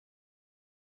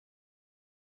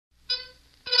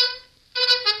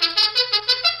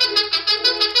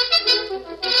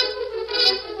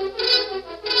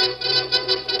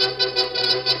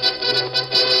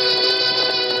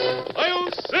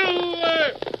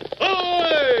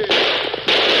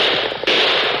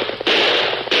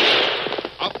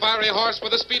horse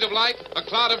with the speed of light, a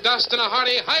cloud of dust, and a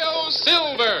hearty hi-yo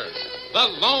Silver, the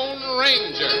Lone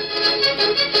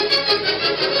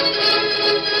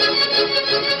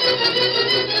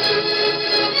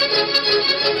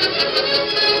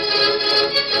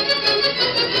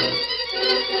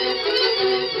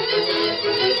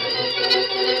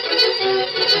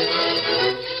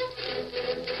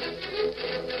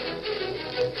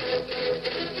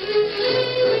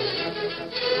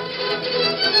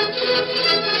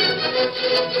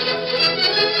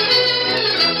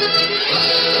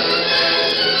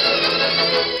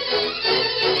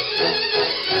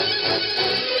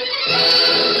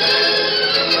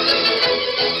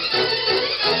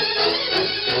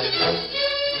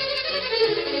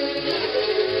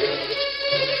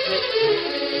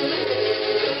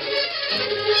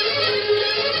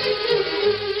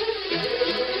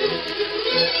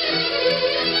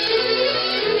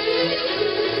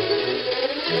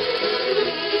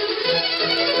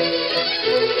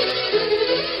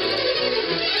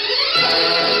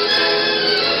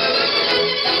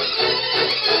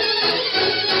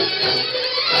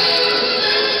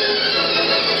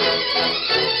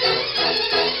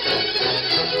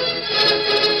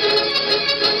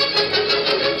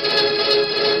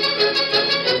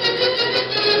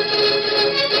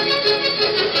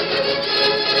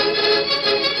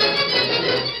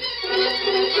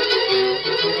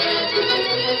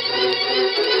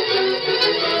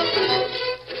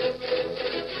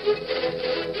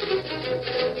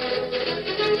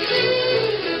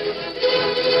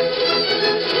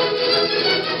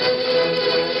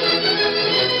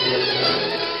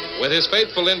With his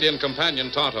faithful Indian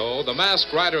companion, Tonto, the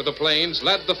masked rider of the plains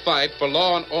led the fight for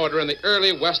law and order in the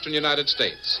early western United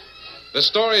States. The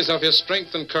stories of his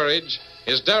strength and courage,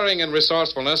 his daring and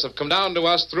resourcefulness have come down to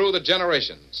us through the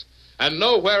generations. And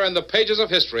nowhere in the pages of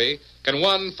history can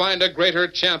one find a greater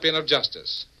champion of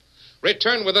justice.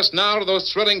 Return with us now to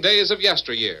those thrilling days of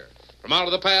yesteryear. From out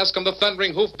of the past come the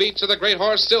thundering hoofbeats of the great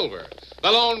horse Silver.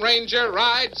 The Lone Ranger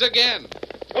rides again.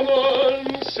 Come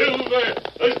on, Silver.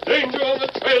 There's danger on the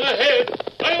trail ahead.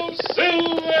 I'll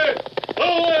Silver.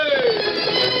 Away!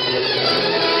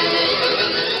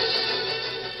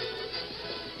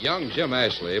 Young Jim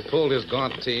Ashley pulled his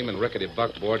gaunt team and rickety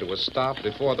buckboard to a stop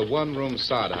before the one-room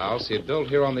sod house he had built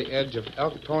here on the edge of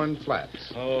Elkhorn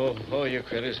Flats. Oh, you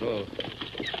critters, oh.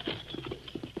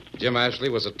 Jim Ashley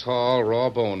was a tall,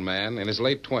 raw-boned man in his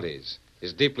late 20s.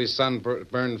 His deeply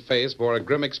sunburned face bore a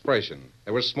grim expression.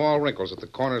 There were small wrinkles at the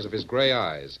corners of his gray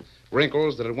eyes,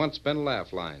 wrinkles that had once been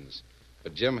laugh lines.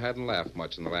 But Jim hadn't laughed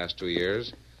much in the last 2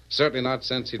 years, certainly not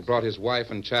since he'd brought his wife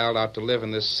and child out to live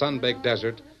in this sun-baked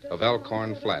desert of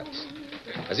Elkhorn Flats.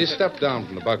 As he stepped down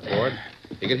from the buckboard,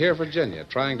 he could hear Virginia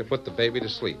trying to put the baby to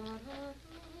sleep.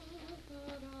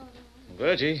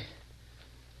 Virgie,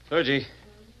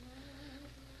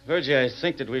 I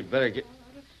think that we'd better get...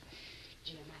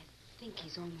 Jim, I think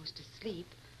he's almost asleep.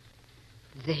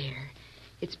 There.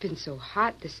 It's been so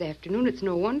hot this afternoon, it's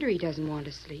no wonder he doesn't want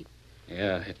to sleep.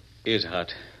 Yeah, it is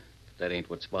hot. But that ain't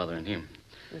what's bothering him.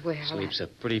 Well, Sleep's a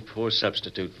pretty poor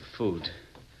substitute for food.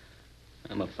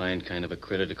 I'm a fine kind of a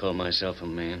critter to call myself a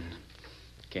man.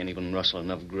 Can't even rustle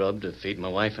enough grub to feed my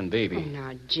wife and baby. Oh,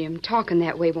 now, Jim, talking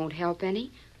that way won't help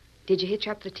any. Did you hitch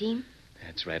up the team?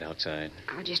 That's right outside.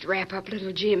 I'll just wrap up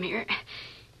little Jim here.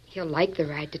 He'll like the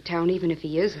ride to town even if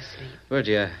he is asleep.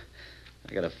 Virgie, I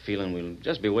got a feeling we'll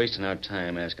just be wasting our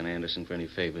time asking Anderson for any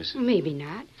favors. Maybe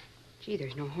not. Gee,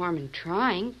 there's no harm in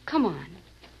trying. Come on.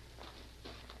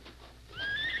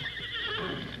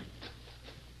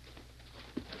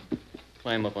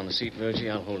 Climb up on the seat,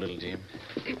 Virgie. I'll hold little Jim.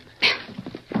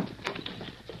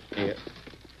 Here.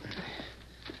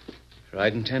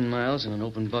 Riding 10 miles in an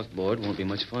open buckboard won't be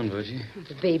much fun, Virgie.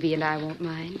 The baby and I won't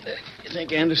mind. You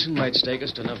think Anderson might stake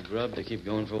us to enough grub to keep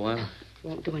going for a while?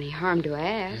 Won't do any harm to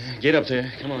ask. Get up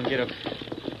there. Come on, get up.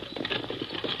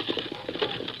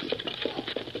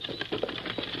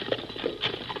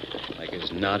 Like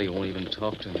as not, he won't even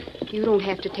talk to me. You don't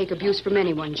have to take abuse from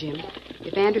anyone, Jim.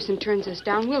 If Anderson turns us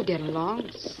down, we'll get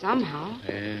along somehow.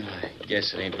 Well, I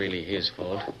guess it ain't really his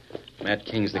fault. Matt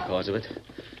King's the cause of it.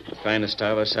 Trying to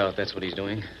starve us out, that's what he's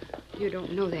doing. You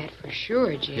don't know that for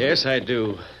sure, Jim. Yes, I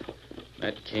do.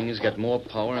 Matt King has got more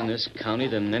power in this county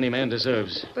than any man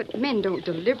deserves. But men don't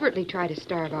deliberately try to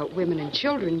starve out women and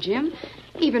children, Jim.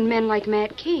 Even men like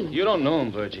Matt King. You don't know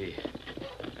him, Virgie.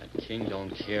 Matt King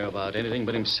don't care about anything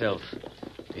but himself.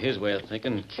 To his way of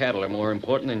thinking, cattle are more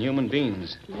important than human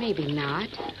beings. Maybe not.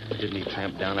 Didn't he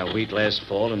tramp down our wheat last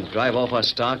fall and drive off our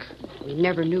stock? We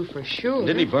never knew for sure.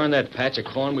 Didn't he burn that patch of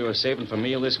corn we were saving for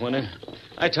meal this winter?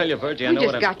 I tell you, Virgie, I know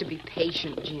what I'm... We just got to be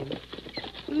patient, Jim.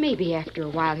 Maybe after a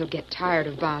while he'll get tired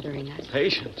of bothering us.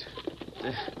 Patient?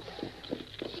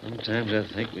 Sometimes I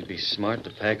think we'd be smart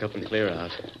to pack up and clear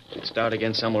out. We'd start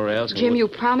again somewhere else. Jim, you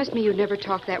promised me you'd never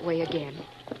talk that way again.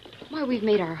 Why, we've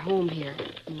made our home here,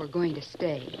 and we're going to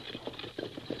stay.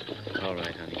 All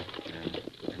right, honey.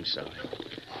 I'm sorry.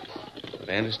 But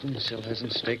Anderson still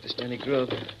hasn't staked us to any grub.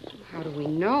 How do we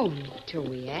know until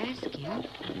we ask him?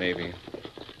 Maybe.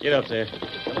 Get up there.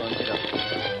 Come on, get up.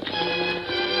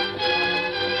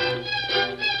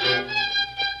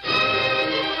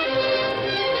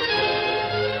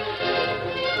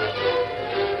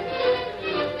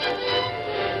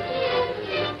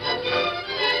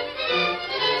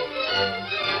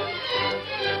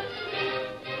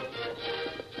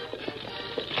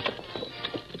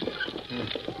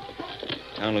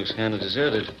 Town looks kind of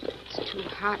deserted. It's too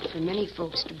hot for many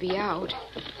folks to be out.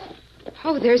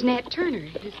 Oh, there's Nat Turner.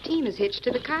 His team is hitched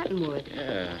to the cottonwood.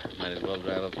 Yeah, might as well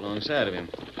drive up alongside of him.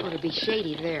 Oh, it'll be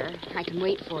shady there. I can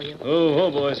wait for you. Oh,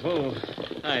 boys, whoa.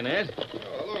 Hi, Nat. Oh,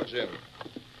 hello, Jim.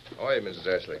 How are you, Mrs.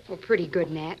 Ashley? Well, pretty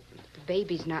good, Nat. The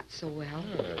baby's not so well.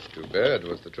 Oh, that's too bad.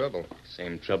 What's the trouble?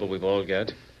 Same trouble we've all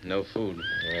got. No food.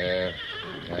 Yeah,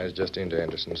 I was just into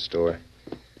Anderson's store.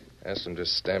 Asked him to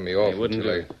stand me off He wouldn't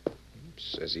until do.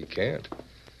 Says he can't.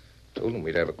 Told him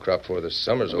we'd have a crop before the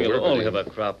summer's over. We'll but all he- have a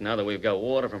crop now that we've got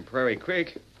water from Prairie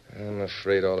Creek. I'm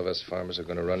afraid all of us farmers are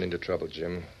going to run into trouble,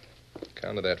 Jim.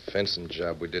 Account of that fencing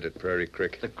job we did at Prairie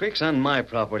Creek. The creek's on my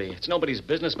property. It's nobody's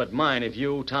business but mine if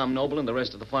you, Tom Noble, and the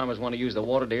rest of the farmers want to use the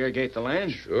water to irrigate the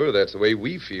land. Sure, that's the way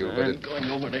we feel, but I'm going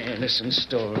over to Anderson's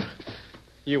store.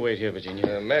 You wait here,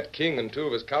 Virginia. Matt King and two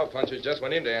of his cowpunchers just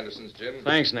went into Anderson's, Jim.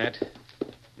 Thanks, Nat.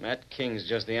 Matt King's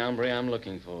just the hombre I'm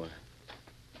looking for.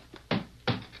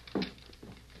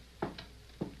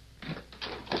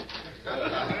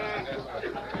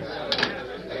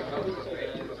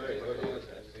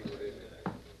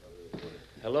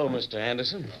 Hello, Mr.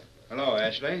 Anderson. Hello,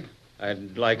 Ashley.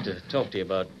 I'd like to talk to you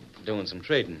about doing some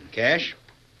trading. Cash?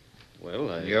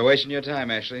 Well, You're wasting your time,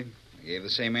 Ashley. I gave the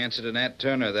same answer to Nat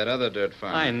Turner, that other dirt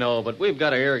farmer. I know, but we've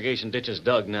got our irrigation ditches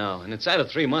dug now, and inside of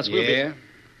 3 months we'll be... Yeah?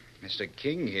 Mr.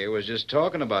 King here was just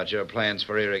talking about your plans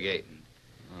for irrigating.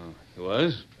 Oh, he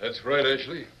was? That's right,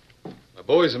 Ashley. The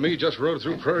boys and me just rode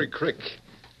through Prairie Creek.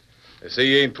 They say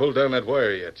you ain't pulled down that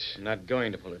wire yet. I'm not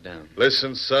going to pull it down.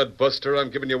 Listen, Sod Buster,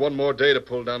 I'm giving you one more day to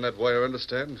pull down that wire,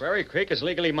 understand? Prairie Creek is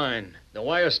legally mine. The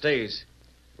wire stays.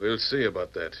 We'll see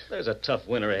about that. There's a tough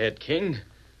winter ahead, King.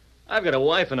 I've got a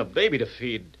wife and a baby to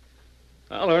feed.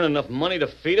 I'll earn enough money to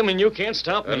feed them, and you can't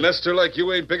stop me. A nester like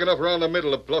you ain't big enough around the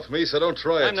middle to bluff me, so don't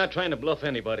try it. I'm not trying to bluff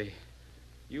anybody.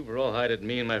 You've rawhided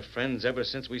me and my friends ever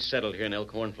since we settled here in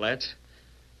Elkhorn Flats.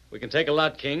 We can take a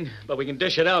lot, King, but we can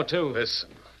dish it out, too. Listen,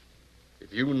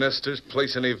 if you nesters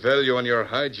place any value on your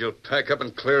hides, you'll pack up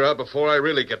and clear out before I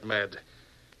really get mad.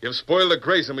 You've spoiled the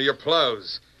grazing with your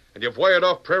plows, and you've wired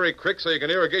off Prairie Creek so you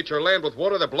can irrigate your land with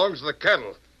water that belongs to the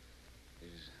cattle.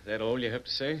 Is that all you have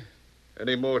to say?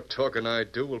 Any more talking I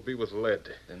do will be with lead.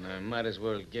 Then I might as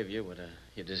well give you what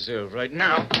you deserve right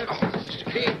now.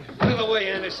 Mr. King, move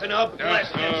away, Anderson. I'll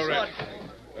blast you. All right.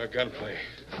 Gunplay.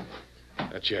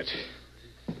 Not yet.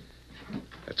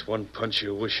 That's one punch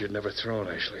you wish you'd never thrown,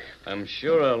 Ashley. I'm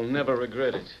sure I'll never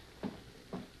regret it.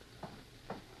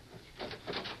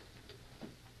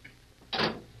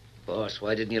 Boss,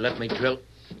 why didn't you let me drill?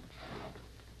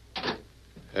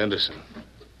 Anderson.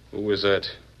 Who was that?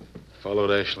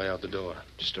 Followed Ashley out the door.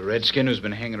 Just a redskin who's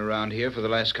been hanging around here for the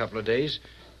last couple of days.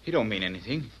 He don't mean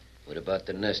anything. What about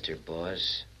the nester,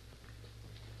 boss?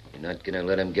 You're not going to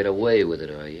let him get away with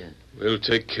it, are you? We'll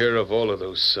take care of all of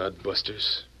those sod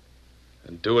busters.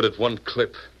 And do it at one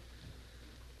clip.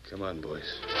 Come on,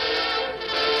 boys.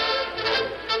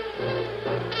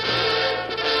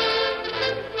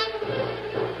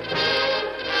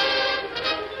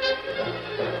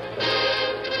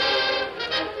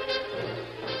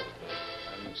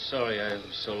 I'm sorry I was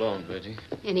so long, Virgie.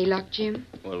 Any luck, Jim?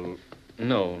 Well,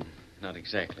 no, not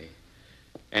exactly.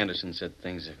 Anderson said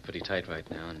things are pretty tight right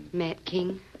now, and... Matt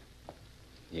King?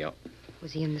 Yep.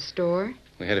 Was he in the store?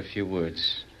 We had a few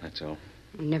words, that's all.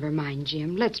 Never mind,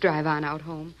 Jim. Let's drive on out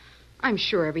home. I'm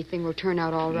sure everything will turn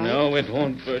out all right. No, it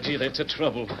won't, Virgie. That's the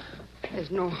trouble.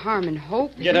 There's no harm in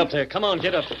hope. Get up there. Come on,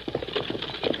 get up.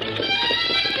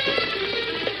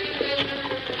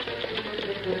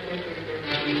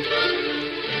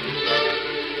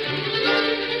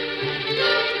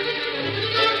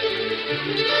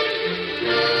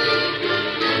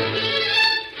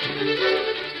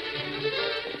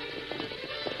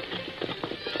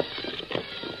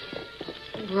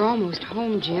 We're almost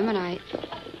home, Jim, and I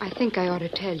think I ought to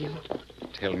tell you.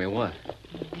 Tell me what?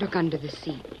 Look under the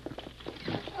seat.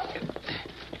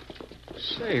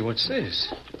 Say, what's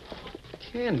this?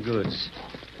 Canned goods.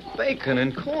 Bacon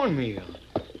and cornmeal.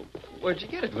 Where'd you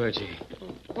get it, Virgie?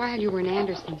 While you were in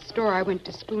Anderson's store, I went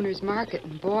to Spooner's Market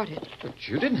and bought it. But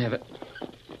you didn't have it.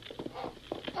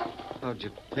 How'd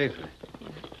you pay for it?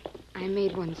 I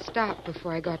made one stop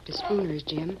before I got to Spooner's,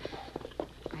 Jim.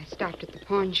 I stopped at the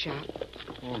pawn shop.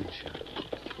 Pawn shop?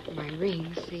 My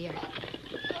ring, see,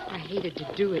 I hated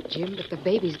to do it, Jim, but the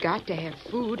baby's got to have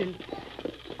food, and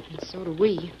so do we.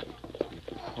 You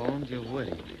pawned your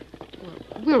wedding ring. Well,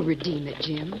 we'll redeem it,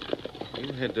 Jim.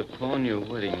 You had to pawn your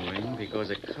wedding ring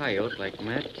because a coyote like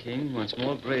Matt King wants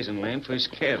more grazing land for his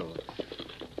cattle.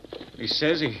 He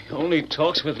says he only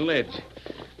talks with lead.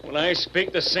 Well, I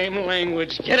speak the same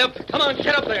language. Get up! Come on,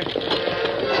 get up there!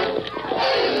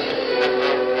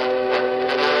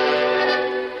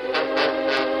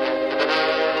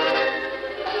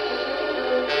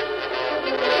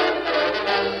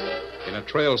 In a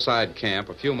trailside camp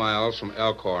a few miles from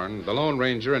Elkhorn, the Lone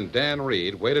Ranger and Dan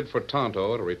Reed waited for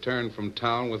Tonto to return from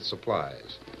town with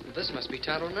supplies. This must be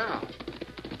Tonto now.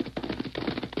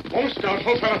 Oh, Scout.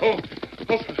 Oh, fella.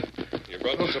 Oh, fella. You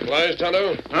brought the supplies,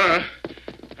 Tonto?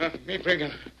 Me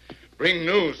bring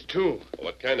news, too.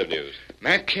 What kind of news?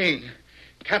 Matt King,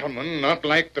 cattleman, not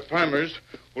like the farmers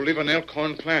who live on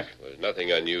Elkhorn Flat. There's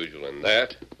nothing unusual in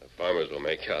that. The farmers will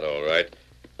make out all right.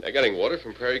 They're getting water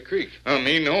from Prairie Creek.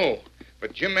 Me, no.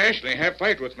 But Jim Ashley have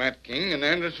fight with Matt King in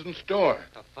Anderson's store.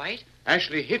 A fight?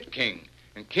 Ashley hit King,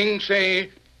 and King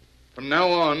say, from now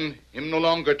on, him no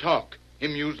longer talk.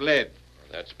 Him use lead.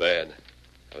 That's bad.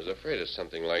 I was afraid of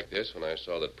something like this when I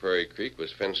saw that Prairie Creek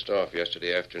was fenced off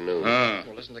yesterday afternoon.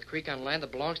 Well, isn't the creek on land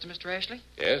that belongs to Mr. Ashley?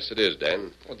 Yes, it is,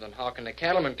 Dan. Well, then how can the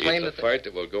cattlemen claim It's a fight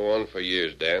that will go on for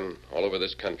years, Dan, all over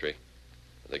this country.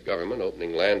 The government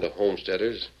opening land to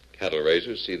homesteaders, cattle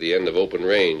raisers see the end of open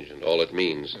range and all it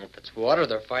means. If it's water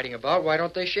they're fighting about, why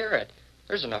don't they share it?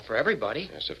 There's enough for everybody.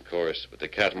 Yes, of course, but the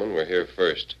cattlemen were here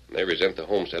first, and they resent the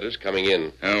homesteaders coming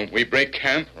in. We break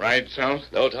camp, ride south?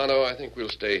 No, Tonto, I think we'll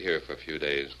stay here for a few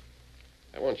days.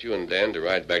 I want you and Dan to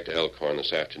ride back to Elkhorn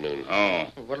this afternoon. Oh.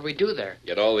 Well, what'll we do there?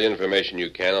 Get all the information you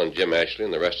can on Jim Ashley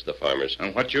and the rest of the farmers.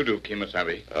 And what you do,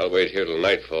 Kemosabe? I'll wait here till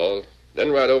nightfall,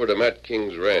 then ride over to Matt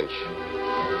King's ranch.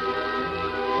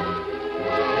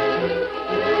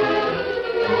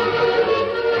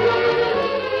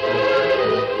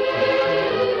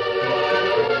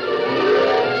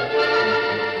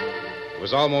 It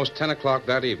was almost 10 o'clock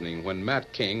that evening when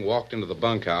Matt King walked into the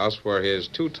bunkhouse where his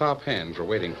two top hens were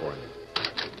waiting for him.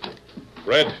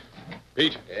 Red,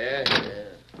 Pete. Yeah.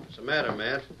 What's the matter,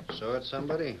 Matt? Saw at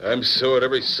somebody? I'm sore at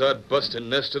every sod-busting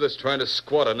nester that's trying to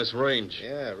squat on this range.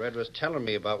 Yeah, Red was telling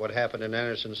me about what happened in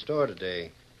Anderson's store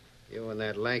today. You and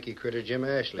that lanky critter, Jim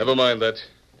Ashley. Never mind that.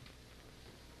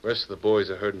 The rest of the boys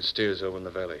are herding steers over in the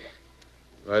valley.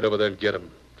 Ride over there and get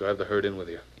them. Drive the herd in with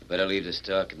you. You better leave the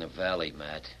stock in the valley,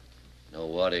 Matt. No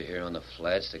water here on the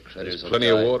flats. The critters There's will plenty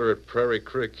die. of water at Prairie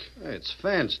Creek. It's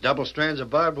fenced, double strands of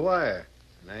barbed wire.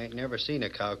 And I ain't never seen a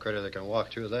cow critter that can walk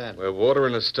through that. We're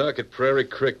watering the stock at Prairie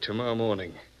Creek tomorrow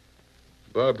morning.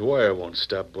 Barbed wire won't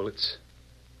stop bullets,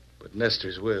 but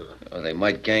nesters will. Oh, they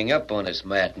might gang up on us,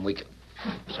 Matt, and we can...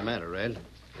 What's the matter, Red?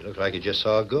 You look like you just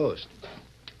saw a ghost.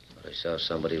 I saw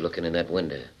somebody looking in that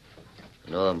window.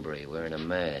 An hombre wearing a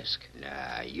mask.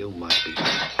 Nah, you must be...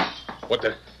 What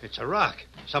the... It's a rock.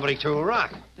 Somebody threw a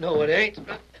rock. No, it ain't.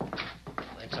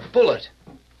 It's a bullet.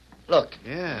 Look.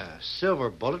 Yeah, a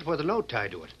silver bullet with a note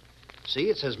tied to it. See,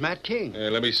 it says Matt King.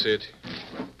 Let me see it.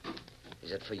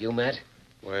 Is it for you, Matt?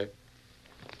 Why,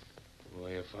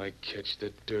 if I catch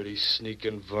the dirty,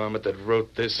 sneaking varmint that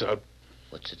wrote this up...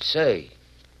 What's it say?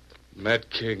 Matt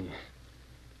King,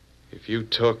 if you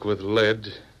talk with lead,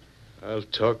 I'll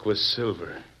talk with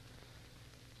silver.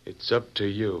 It's up to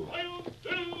you.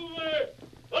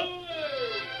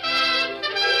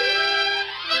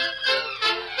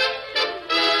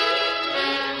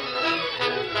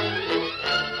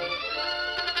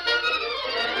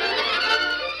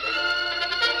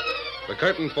 The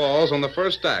curtain falls on the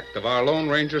first act of our Lone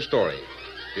Ranger story.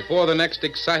 Before the next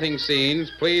exciting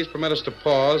scenes, please permit us to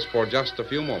pause for just a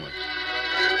few moments.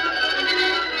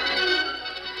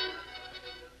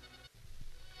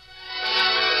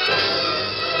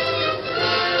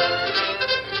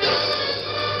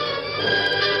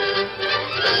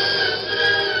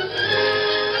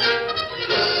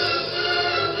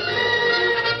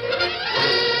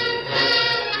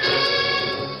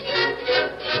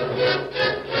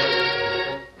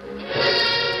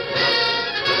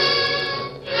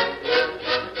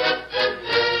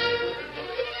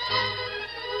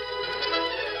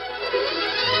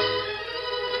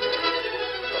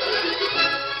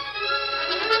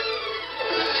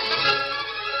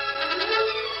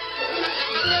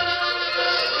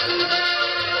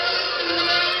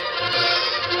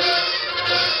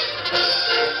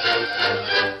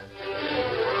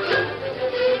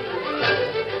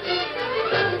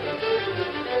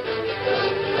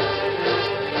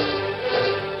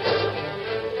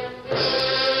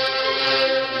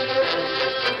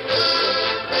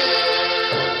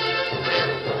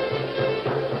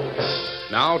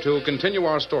 Now, to continue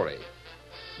our story.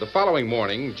 The following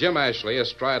morning, Jim Ashley,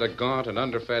 astride a gaunt and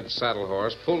underfed saddle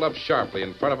horse, pulled up sharply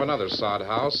in front of another sod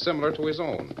house similar to his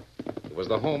own. It was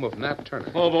the home of Nat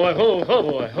Turner. Oh, boy,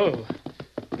 oh.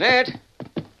 Nat!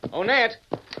 Oh, Nat!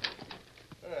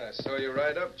 I saw you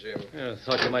ride up, Jim. I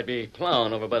thought you might be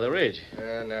plowing over by the ridge.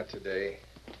 Not today.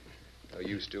 No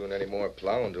use doing any more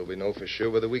plowing till we know for sure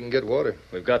whether we can get water.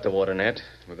 We've got the water, Nat.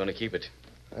 We're going to keep it.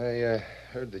 I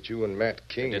heard that you and Matt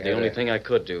King Did the only thing I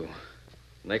could do.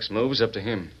 Next move's up to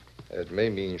him. That may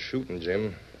mean shooting,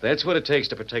 Jim. If that's what it takes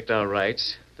to protect our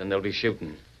rights, then they'll be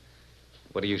shooting.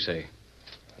 What do you say?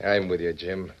 I'm with you,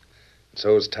 Jim. And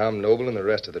so is Tom Noble and the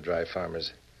rest of the dry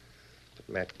farmers. But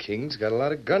Matt King's got a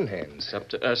lot of gun hands. It's up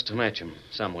to us to match him,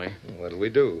 some way. What'll we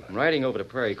do? I'm riding over to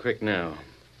Prairie Creek now.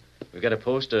 We've got to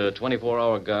post a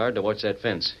 24-hour guard to watch that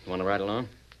fence. You want to ride along?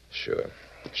 Sure,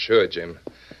 Jim.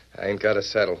 I ain't got a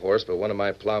saddle horse, but one of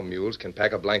my plow mules can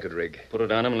pack a blanket rig. Put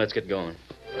it on him and let's get going.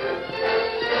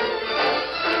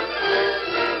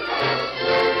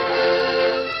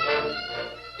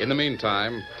 In the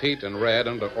meantime, Pete and Red,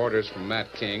 under orders from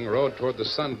Matt King, rode toward the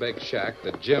sun-baked shack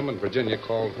that Jim and Virginia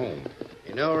called home.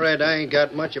 You know, Red, I ain't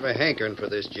got much of a hankering for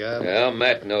this job. Well,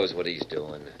 Matt knows what he's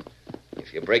doing.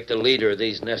 If you break the leader of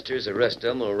these nesters, the rest of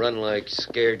them will run like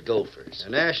scared gophers.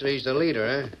 And Ashley's the leader,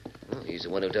 eh? Well, he's the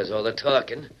one who does all the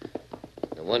talking.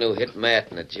 The one who hit Matt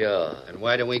in the jaw. And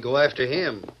why don't we go after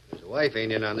him? His wife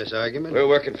ain't in on this argument. We're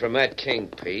working for Matt King,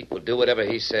 Pete. We'll do whatever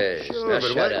he says. Sure, now but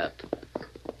shut what... up.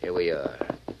 Here we are.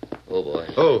 Oh, boy.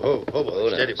 Oh, boy. Oh,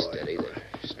 Steady, now, boy. Steady there.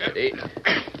 Steady.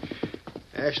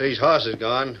 Ashley's horse is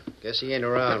gone. Guess he ain't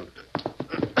around.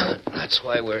 That's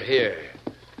why we're here.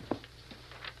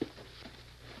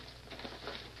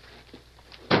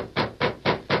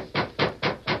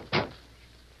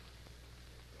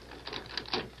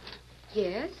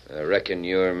 Yes? I reckon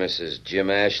you're Mrs. Jim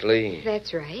Ashley.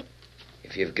 That's right.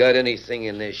 If you've got anything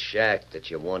in this shack that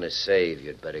you want to save,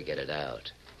 you'd better get it out.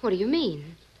 What do you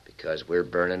mean? Because we're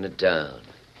burning it down.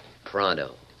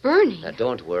 Pronto. Burning? Now,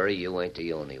 don't worry. You ain't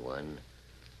the only one.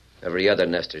 Every other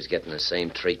nester's getting the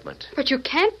same treatment. But you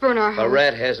can't burn our If house. a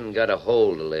rat hasn't got a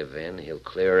hole to live in, he'll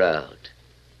clear out.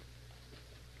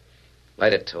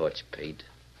 Light a torch, Pete.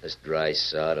 This dry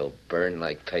sod will burn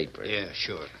like paper. Yeah,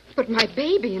 sure. But my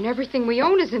baby and everything we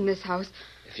own is in this house.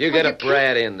 If you got a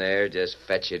brat in there, just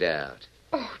fetch it out.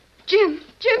 Oh, Jimmy.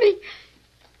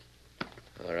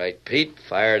 All right, Pete,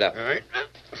 fire it up. All right.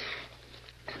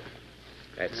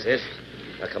 That's it.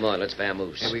 Now, come on, let's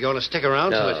vamoose. Are we going to stick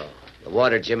around No. to it? The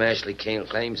water Jim Ashley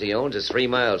claims he owns is 3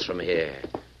 miles from here.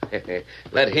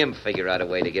 Let him figure out a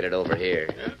way to get it over here.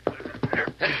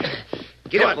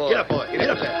 Get up, boy. Get up, boy. Get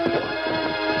up there.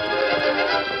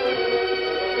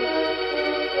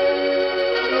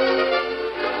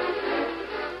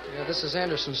 Yeah, this is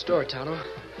Anderson's store, Tonto.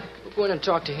 We'll go in and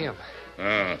talk to him.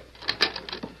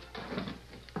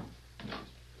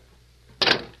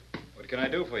 What can I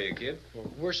do for you, kid?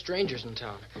 Well, we're strangers in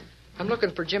town. I'm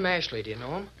looking for Jim Ashley. Do you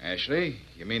know him? Ashley?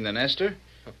 You mean the nester?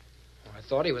 Well, I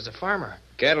thought he was a farmer.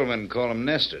 Cattlemen call them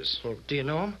nesters. Well, do you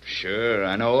know him? Sure,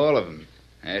 I know all of them.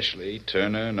 Ashley,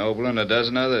 Turner, Noble, and a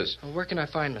dozen others. Well, where can I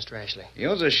find Mr. Ashley? He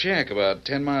owns a shack about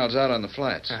 10 miles out on the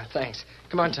flats. Thanks.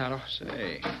 Come on, Tonto.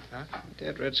 Say, Huh?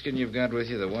 that redskin you've got with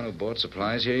you the one who bought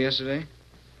supplies here yesterday?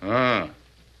 Yeah?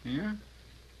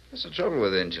 That's the trouble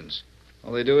with Injuns.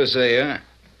 All they do is say,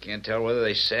 Can't tell whether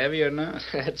they savvy or not.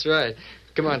 That's right.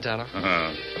 Come on, Tonto.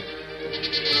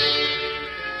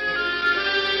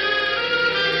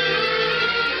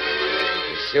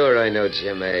 Sure, I know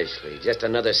Jim Ashley. Just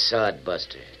another sod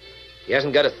buster. He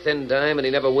hasn't got a thin dime, and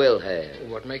he never will have.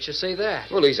 What makes you say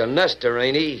that? Well, he's a nester,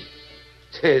 ain't he?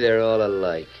 They're all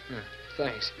alike.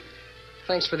 Thanks.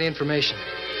 Thanks for the information.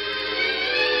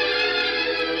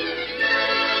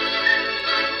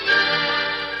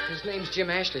 His name's Jim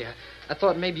Ashley. I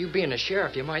thought maybe you being a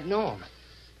sheriff, you might know him.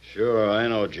 Sure, I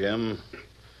know Jim.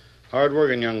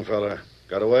 Hard-working young fella.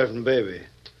 Got a wife and baby.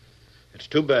 It's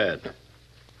too bad.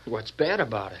 What's bad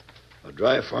about it? A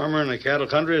dry farmer in the cattle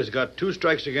country has got 2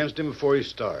 strikes against him before he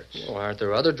starts. Well, aren't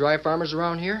there other dry farmers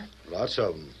around here? Lots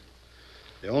of them.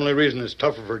 The only reason it's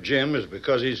tougher for Jim is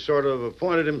because he's sort of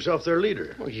appointed himself their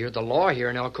leader. Well, you're the law here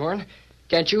in Elkhorn.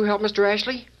 Can't you help Mr.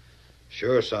 Ashley?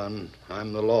 Sure, son.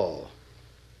 I'm the law.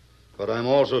 But I'm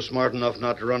also smart enough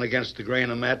not to run against the grain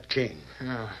of Matt King.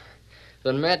 Oh.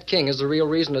 Then Matt King is the real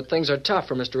reason that things are tough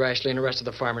for Mr. Ashley and the rest of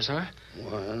the farmers, huh?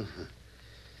 Well,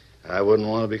 I wouldn't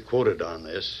want to be quoted on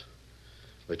this.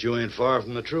 But you ain't far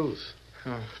from the truth.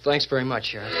 Oh, thanks very much,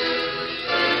 Sheriff.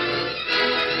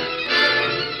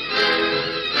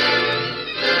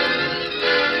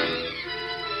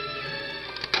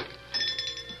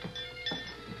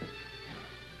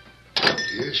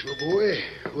 Yes, my boy.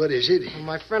 What is it? Well,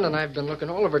 my friend and I have been looking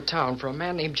all over town for a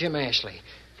man named Jim Ashley.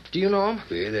 Do you know him?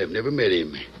 Well, I've never met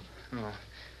him. Oh.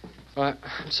 Well,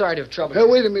 I'm sorry to have troubled Now,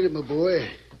 you. wait a minute, my boy.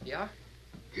 Yeah?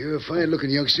 You're a fine-looking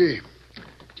youngster.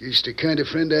 Just the kind of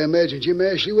friend I imagine Jim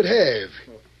Ashley would have.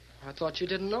 I thought you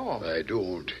didn't know him. I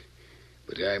don't.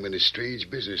 But I'm in a strange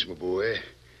business, my boy.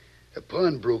 A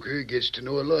pawnbroker gets to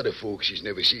know a lot of folks he's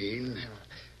never seen.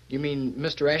 You mean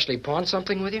Mr. Ashley pawned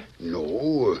something with you?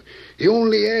 No. The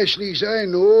only Ashleys I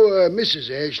know are Mrs.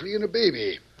 Ashley and a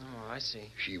baby. Oh, I see.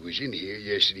 She was in here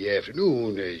yesterday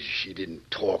afternoon. She didn't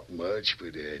talk much,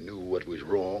 but I knew what was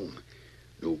wrong.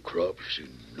 No crops and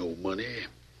no money.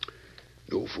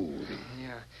 No food.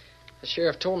 Yeah. The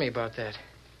sheriff told me about that.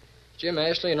 Jim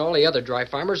Ashley and all the other dry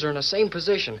farmers are in the same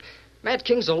position. Matt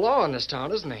King's the law in this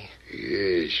town, isn't he?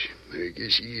 Yes, I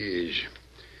guess he is.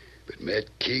 But Matt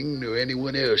King nor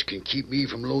anyone else can keep me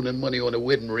from loaning money on a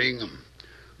wedding ring.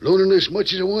 Loaning as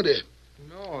much as I want to.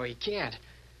 No, he can't.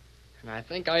 And I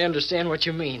think I understand what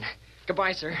you mean.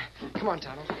 Goodbye, sir. Come on,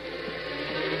 Tonto.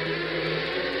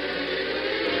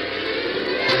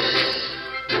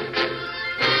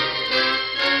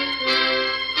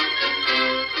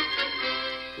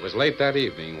 It was late that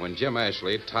evening when Jim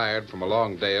Ashley, tired from a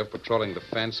long day of patrolling the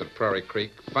fence at Prairie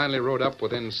Creek, finally rode up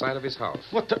within sight of his house.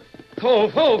 What the?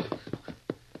 Oh!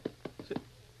 The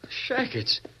shack,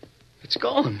 it's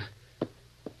gone.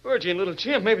 Virgie and little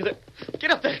Jim, maybe they...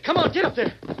 Get up there. Come on, get up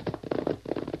there.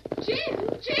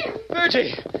 Jim!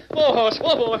 Virgie! Whoa, horse.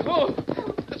 Whoa, boy. Whoa.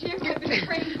 Oh, Jim, I've been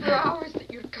praying for hours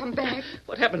that you'd come back.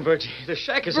 What happened, Virgie? The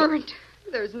shack is... Burnt.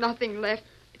 There's nothing left.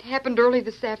 It happened early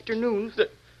this afternoon.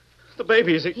 The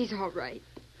baby, is he... He's all right.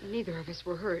 Neither of us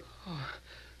were hurt. Oh,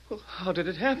 well, how did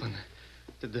it happen?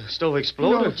 Did the stove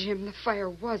explode? No, or- Jim, the fire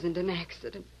wasn't an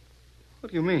accident. What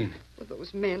do you mean? Well,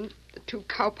 those men, the two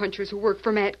cowpunchers who worked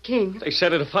for Matt King. They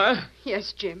set it afire?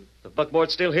 Yes, Jim. The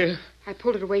buckboard's still here? I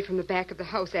pulled it away from the back of the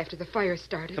house after the fire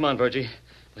started. Come on, Virgie.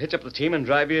 We'll hitch up the team and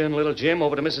drive you and little Jim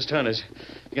over to Mrs. Turner's.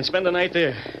 You can spend the night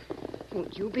there.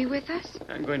 Won't you be with us?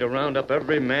 I'm going to round up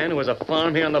every man who has a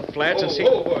farm here on the flats and see...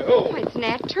 Oh, it's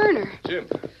Nat Turner. Jim,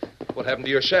 what happened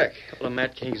to your shack? Well,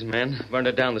 Matt King's men burned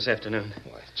it down this afternoon.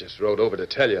 Well, I just rode over to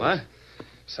tell you. What?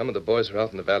 Some of the boys were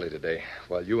out in the valley today,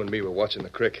 while you and me were watching the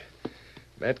creek.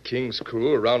 Matt King's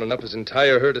crew are rounding up his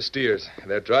entire herd of steers.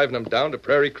 They're driving them down to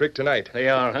Prairie Creek tonight. They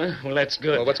are, huh? Well, that's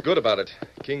good. Well, what's good about it?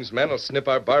 King's men will snip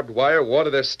our barbed wire, water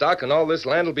their stock, and all this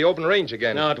land will be open range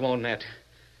again. No, it won't, Nat.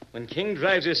 When King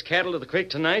drives his cattle to the creek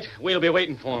tonight, we'll be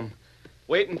waiting for him.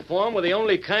 Waiting for him with the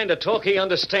only kind of talk he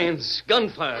understands,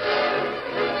 gunfire.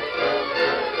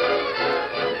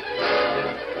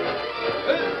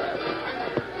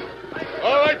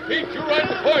 All right, Pete, you ride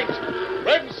the point.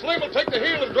 Red and Slim will take the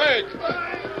heel and drag.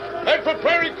 Head for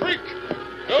Prairie Creek.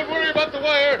 Don't worry about the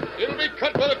wire. It'll be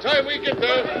cut by the time we get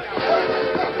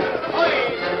there.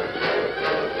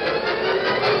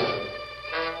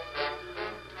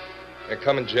 They're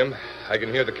coming, Jim. I can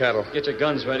hear the cattle. Get your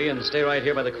guns ready and stay right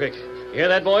here by the creek. You hear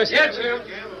that, boys? Yeah, Jim.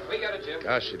 We got it, Jim.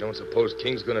 Gosh, you don't suppose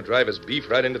King's going to drive his beef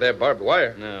right into that barbed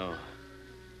wire? No.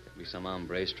 There'll be some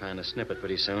hombres trying to snip it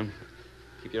pretty soon.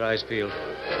 Keep your eyes peeled.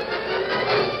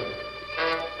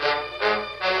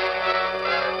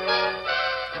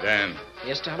 Dan,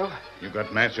 Yes, Tonto? you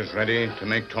got matches ready to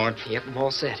make torch? Yep, I'm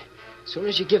all set. As soon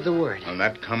as you give the word. Well,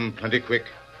 that come plenty quick.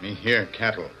 Me hear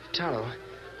cattle. Tonto,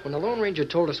 when the Lone Ranger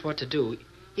told us what to do,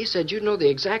 he said you'd know the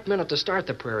exact minute to start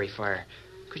the prairie fire.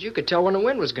 Because you could tell when the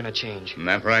wind was going to change. Isn't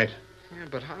that right? Yeah,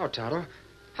 but how, Tonto?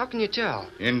 How can you tell?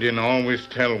 Indian always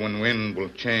tell when wind will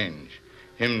change.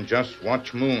 Him just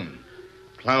watch moon.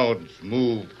 Clouds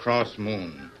move cross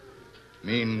moon.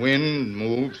 Mean wind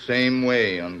move same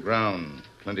way on ground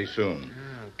plenty soon.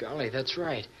 Oh, golly, that's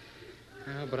right.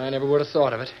 But I never would have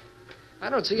thought of it. I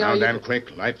don't see how Now, you... Dan,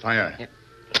 quick, light fire. Yeah,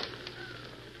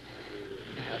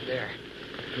 there.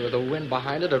 With the wind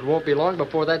behind it, it won't be long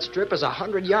before that strip is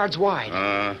 100 yards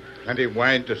wide. Plenty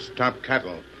wide to stop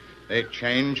cattle. They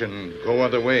change and go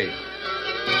other way.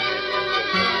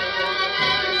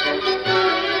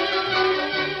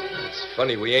 It's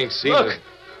funny we ain't seen Look! it.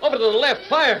 Over to the left,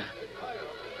 fire!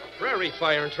 Prairie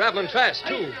fire and traveling fast,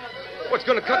 too. What's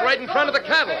going to cut right in front of the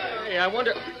cattle? Hey, I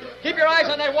wonder... Keep your eyes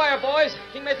on that wire, boys.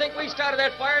 King may think we started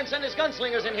that fire and send his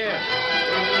gunslingers in here.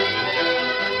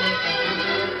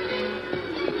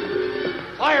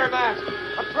 Fire, Matt!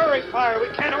 A prairie fire! We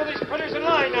can't hold these critters in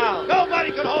line now!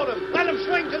 Nobody can hold him. Let him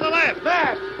swing to the left.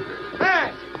 Matt!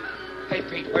 Matt! Hey,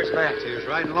 Pete, where's Matt? He was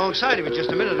riding alongside of it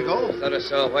just a minute ago. Thought I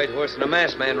saw a white horse and a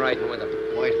masked man riding with him.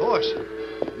 White horse?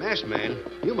 Masked man?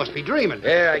 You must be dreaming.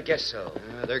 Yeah, I guess so.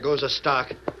 There goes a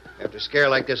stock. After a scare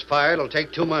like this fire, it'll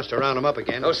take 2 months to round him up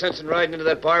again. No sense in riding into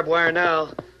that barbed wire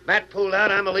now. Matt pulled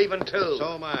out, I'm a-leaving, too.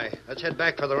 So am I. Let's head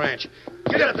back for the ranch.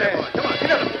 Get up there. boy. Come on,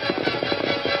 get up.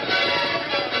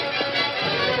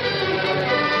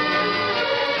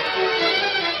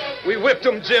 We whipped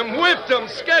him, Jim. Whipped him.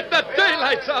 Scared the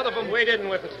daylights out of him. We didn't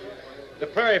whip it. The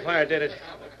prairie fire did it.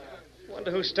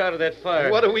 Wonder who started that fire.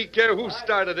 What do we care who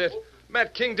started it?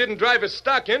 Matt King didn't drive his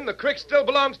stock in. The creek still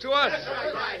belongs to us.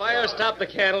 Fire stopped the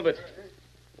cattle, but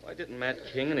why didn't Matt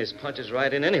King and his punches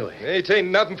ride in anyway? It ain't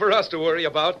nothing for us to worry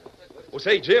about. Oh,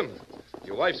 say, Jim,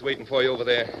 your wife's waiting for you over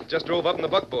there. Just drove up in the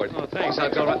buckboard. Oh, thanks.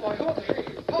 I'll go right...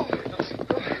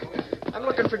 I'm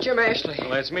looking for Jim Ashley.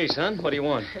 Well, that's me, son. What do you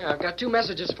want? Yeah, I've got 2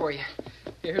 messages for you.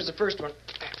 Here's the first one.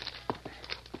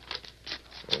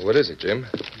 What is it, Jim?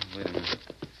 Wait a minute.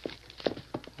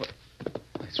 What?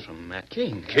 It's from Matt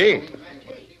King. King?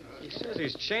 He says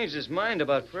he's changed his mind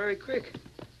about Prairie Creek.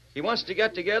 He wants to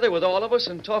get together with all of us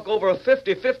and talk over a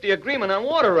 50-50 agreement on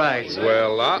water rights.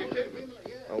 Well,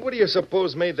 what do you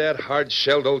suppose made that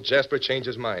hard-shelled old Jasper change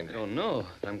his mind? I don't know.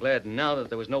 I'm glad now that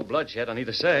there was no bloodshed on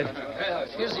either side.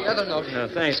 Here's the other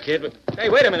note. Thanks, kid, but... Hey,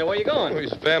 wait a minute. Where you going? Oh,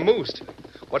 he's vamoosed.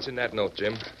 What's in that note,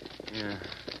 Jim? Yeah.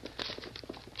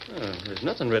 Oh, there's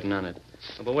nothing written on it.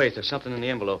 Oh, but wait, there's something in the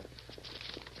envelope.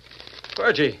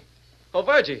 Virgie. Oh,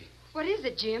 Virgie. What is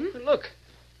it, Jim? Look.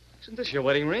 Isn't this your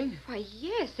wedding ring? Why,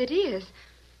 yes, it is.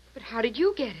 But how did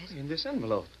you get it? In this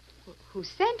envelope. Who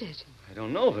sent it? I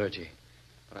don't know, Virgie.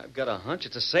 But I've got a hunch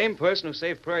it's the same person who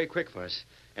saved Prairie Creek for us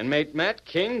and made Matt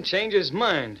King change his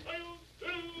mind.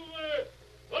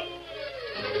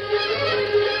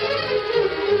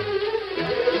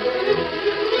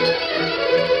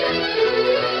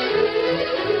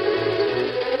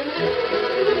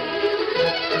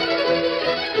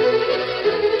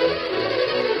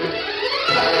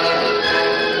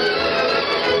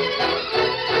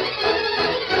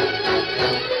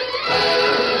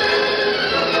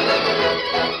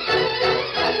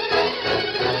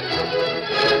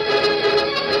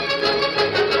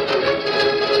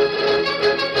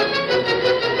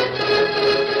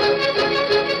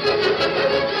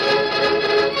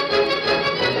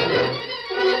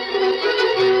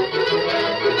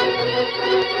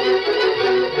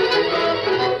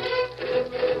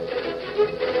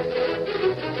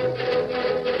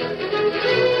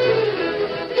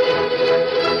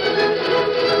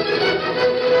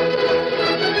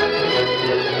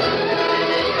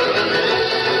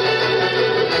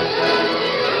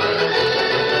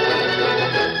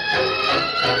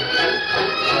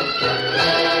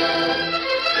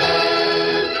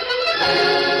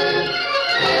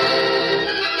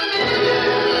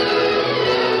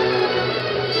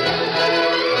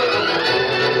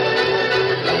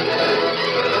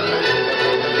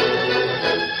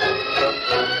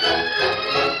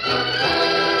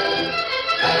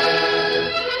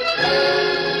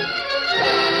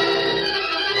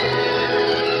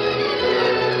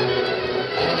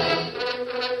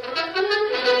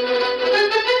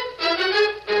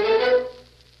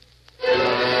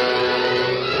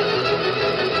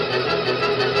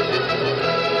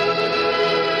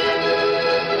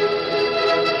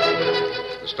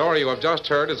 The story you have just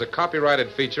heard is a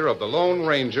copyrighted feature of the Lone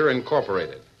Ranger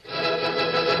Incorporated.